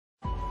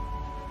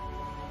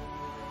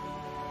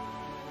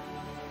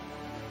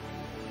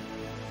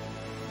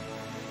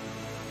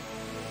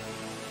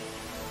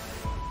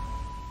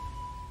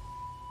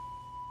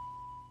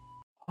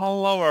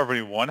Hello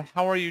everyone,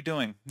 how are you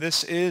doing?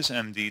 This is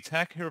MD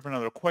Tech here with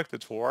another quick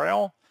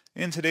tutorial.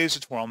 In today's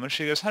tutorial, I'm going to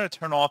show you guys how to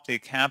turn off the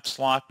caps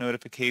lock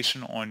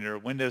notification on your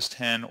Windows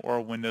 10 or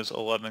Windows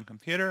 11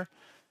 computer.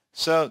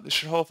 So this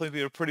should hopefully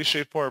be a pretty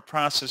straightforward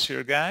process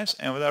here, guys.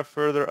 And without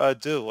further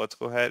ado, let's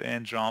go ahead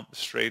and jump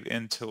straight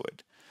into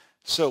it.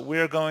 So we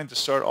are going to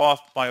start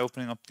off by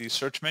opening up the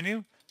search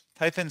menu.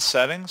 Type in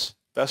settings.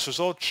 Best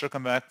result should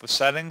come back with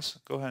settings.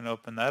 Go ahead and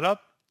open that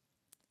up.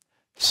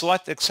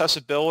 Select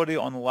accessibility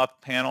on the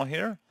left panel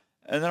here.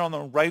 And then on the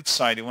right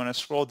side, you want to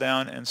scroll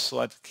down and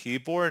select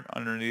keyboard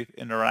underneath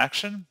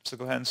interaction. So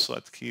go ahead and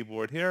select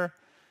keyboard here.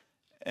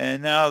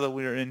 And now that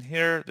we're in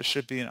here, there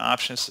should be an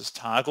option that says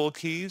toggle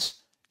keys.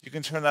 You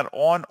can turn that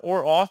on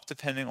or off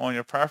depending on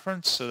your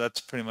preference. So that's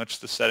pretty much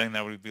the setting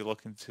that we'd be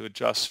looking to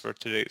adjust for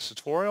today's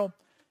tutorial.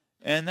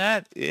 And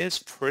that is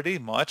pretty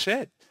much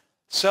it.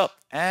 So,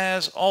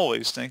 as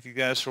always, thank you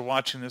guys for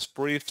watching this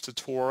brief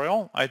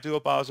tutorial. I do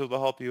hope I was able to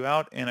help you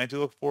out, and I do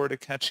look forward to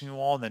catching you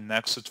all in the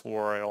next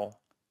tutorial.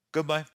 Goodbye.